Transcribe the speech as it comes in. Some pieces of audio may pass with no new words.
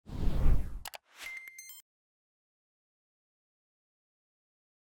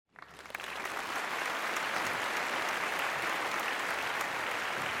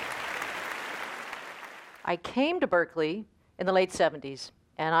I came to Berkeley in the late 70s,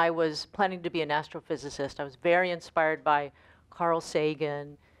 and I was planning to be an astrophysicist. I was very inspired by Carl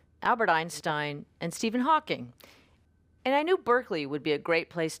Sagan, Albert Einstein, and Stephen Hawking. And I knew Berkeley would be a great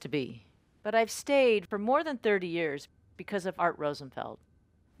place to be. But I've stayed for more than 30 years because of Art Rosenfeld.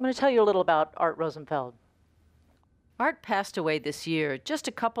 I'm going to tell you a little about Art Rosenfeld. Art passed away this year, just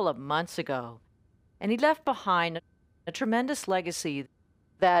a couple of months ago, and he left behind a tremendous legacy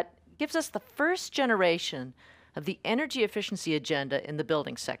that gives us the first generation of the energy efficiency agenda in the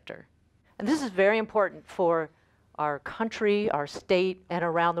building sector. And this is very important for our country, our state, and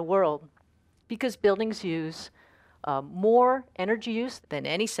around the world, because buildings use more energy use than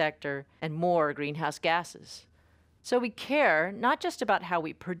any sector and more greenhouse gases. So we care not just about how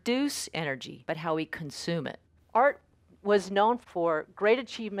we produce energy, but how we consume it. Art was known for great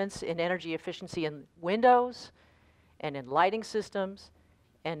achievements in energy efficiency in windows and in lighting systems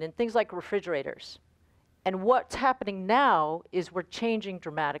and in things like refrigerators. And what's happening now is we're changing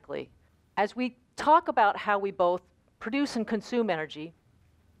dramatically. As we talk about how we both produce and consume energy,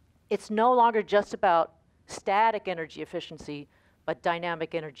 it's no longer just about static energy efficiency, but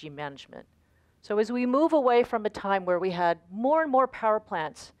dynamic energy management. So as we move away from a time where we had more and more power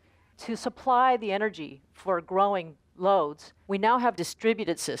plants to supply the energy for growing loads, we now have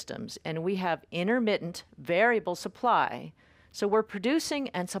distributed systems, and we have intermittent variable supply. So we're producing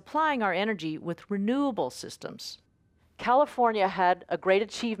and supplying our energy with renewable systems. California had a great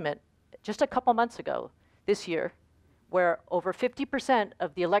achievement just a couple months ago, this year, where over 50%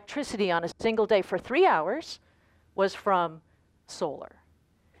 of the electricity on a single day for 3 hours was from solar.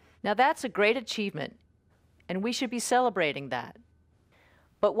 Now that's a great achievement, and we should be celebrating that.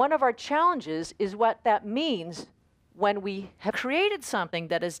 But one of our challenges is what that means when we have created something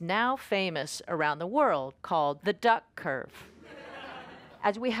that is now famous around the world called the duck curve.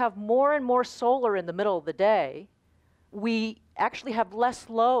 As we have more and more solar in the middle of the day, we actually have less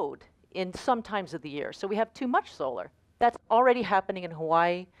load in some times of the year. So we have too much solar. That's already happening in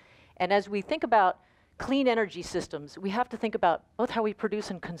Hawaii. And as we think about clean energy systems, we have to think about both how we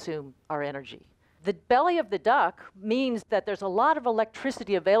produce and consume our energy. The belly of the duck means that there's a lot of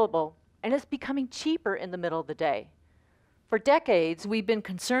electricity available, and it's becoming cheaper in the middle of the day. For decades, we've been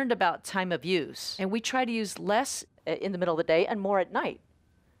concerned about time of use, and we try to use less in the middle of the day and more at night.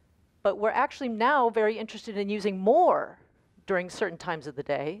 But we're actually now very interested in using more during certain times of the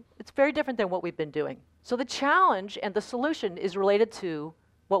day. It's very different than what we've been doing. So the challenge and the solution is related to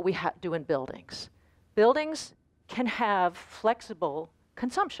what we do in buildings. Buildings can have flexible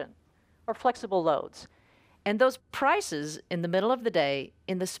consumption or flexible loads. And those prices in the middle of the day,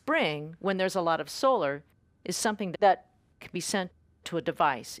 in the spring, when there's a lot of solar, is something that can be sent to a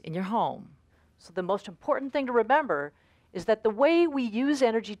device in your home. So the most important thing to remember is that the way we use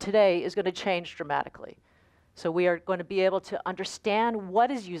energy today is going to change dramatically. So we are going to be able to understand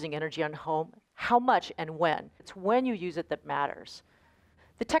what is using energy on home, how much and when. It's when you use it that matters.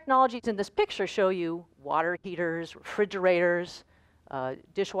 The technologies in this picture show you water heaters, refrigerators,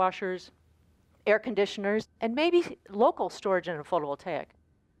 dishwashers, air conditioners, and maybe local storage and photovoltaic.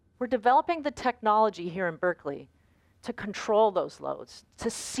 We're developing the technology here in Berkeley to control those loads, to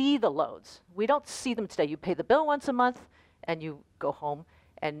see the loads. We don't see them today. You pay the bill once a month and you go home.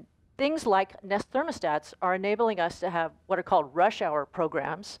 And things like Nest thermostats are enabling us to have what are called rush hour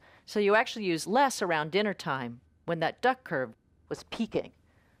programs. So you actually use less around dinner time when that duck curve was peaking.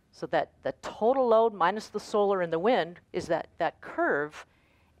 So that the total load minus the solar and the wind is that curve.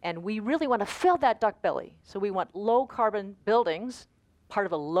 And we really want to fill that duck belly. So we want low carbon buildings, part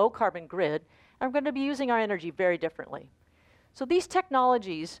of a low carbon grid, and we're going to be using our energy very differently. So these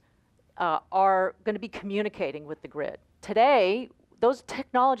technologies are going to be communicating with the grid. Today, those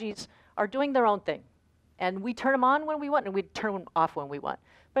technologies are doing their own thing. And we turn them on when we want, and we turn them off when we want.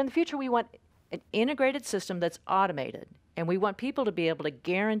 But in the future, we want an integrated system that's automated. And we want people to be able to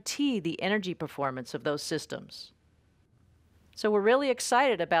guarantee the energy performance of those systems. So we're really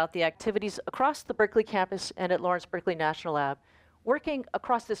excited about the activities across the Berkeley campus and at Lawrence Berkeley National Lab, working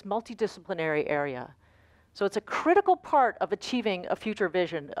across this multidisciplinary area. So it's a critical part of achieving a future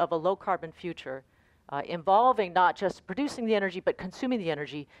vision of a low-carbon future, involving not just producing the energy, but consuming the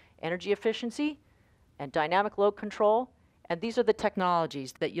energy efficiency, and dynamic load control. And these are the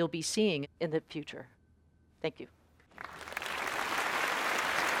technologies that you'll be seeing in the future. Thank you.